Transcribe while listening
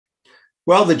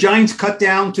Well, the Giants cut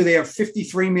down to their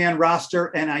 53-man roster,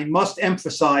 and I must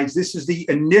emphasize this is the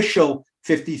initial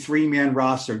 53-man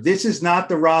roster. This is not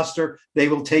the roster they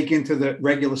will take into the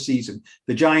regular season.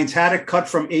 The Giants had a cut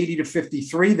from 80 to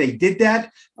 53. They did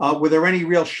that. Were there any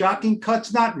real shocking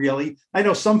cuts? Not really. I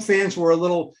know some fans were a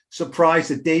little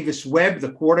surprised that Davis Webb,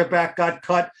 the quarterback, got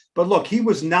cut. But look, he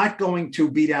was not going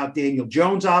to beat out Daniel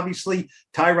Jones, obviously.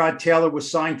 Tyrod Taylor was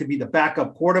signed to be the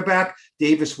backup quarterback.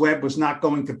 Davis Webb was not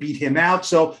going to beat him out.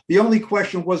 So the only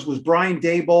question was Brian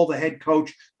Daboll, the head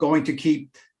coach, going to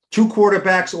keep two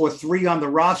quarterbacks or three on the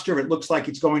roster? It looks like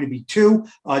it's going to be two.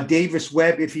 Davis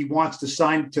Webb, if he wants to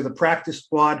sign to the practice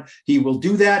squad, he will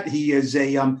do that. He is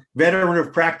a veteran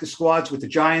of practice squads with the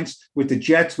Giants, with the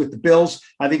Jets, with the Bills.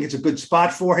 I think it's a good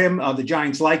spot for him. The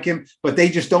Giants like him, but they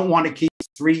just don't want to keep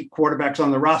three quarterbacks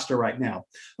on the roster right now.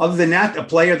 Other than that, a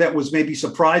player that was maybe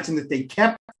surprising that they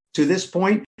kept to this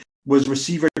point was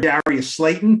receiver Darius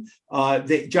Slayton.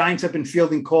 The Giants have been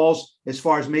fielding calls as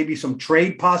far as maybe some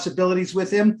trade possibilities with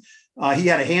him. He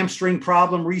had a hamstring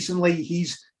problem recently.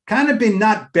 He's kind of been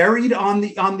not buried on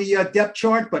the depth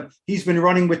chart, but he's been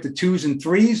running with the 2s and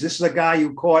 3s. This is a guy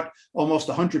who caught almost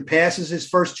 100 passes his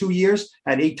first 2 years,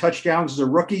 had 8 touchdowns as a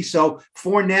rookie. So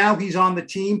for now, he's on the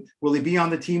team. Will he be on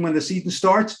the team when the season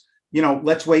starts?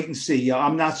 Let's wait and see.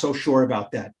 I'm not so sure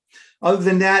about that. Other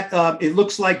than that, it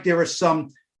looks like there are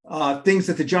some things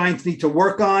that the Giants need to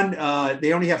work on.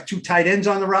 They only have 2 tight ends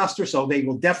on the roster, so they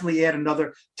will definitely add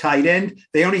another tight end.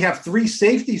 They only have 3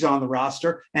 safeties on the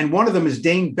roster, and one of them is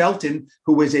Dane Belton,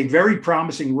 who is a very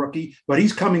promising rookie, but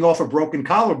he's coming off a broken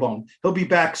collarbone. He'll be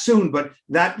back soon, but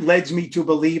that leads me to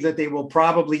believe that they will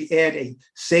probably add a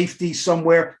safety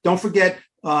somewhere. Don't forget,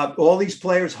 all these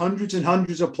players, hundreds and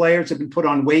hundreds of players have been put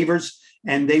on waivers,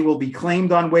 and they will be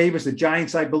claimed on waivers. The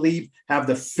Giants, I believe, have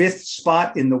the 5th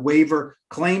spot in the waiver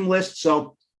claim list.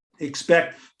 So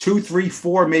expect 2, 3,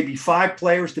 4, maybe 5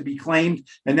 players to be claimed.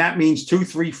 And that means 2,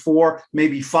 3, 4,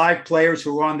 maybe 5 players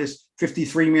who are on this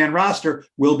 53-man roster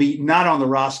will be not on the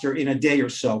roster in a day or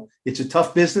so. It's a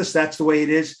tough business. That's the way it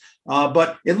is.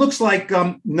 But it looks like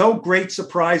no great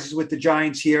surprises with the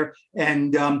Giants here.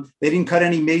 And they didn't cut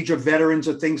any major veterans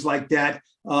or things like that.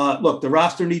 Look, the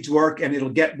roster needs work, and it'll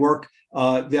get work.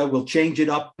 They will change it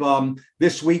up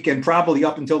this week and probably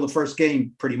up until the first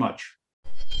game, pretty much.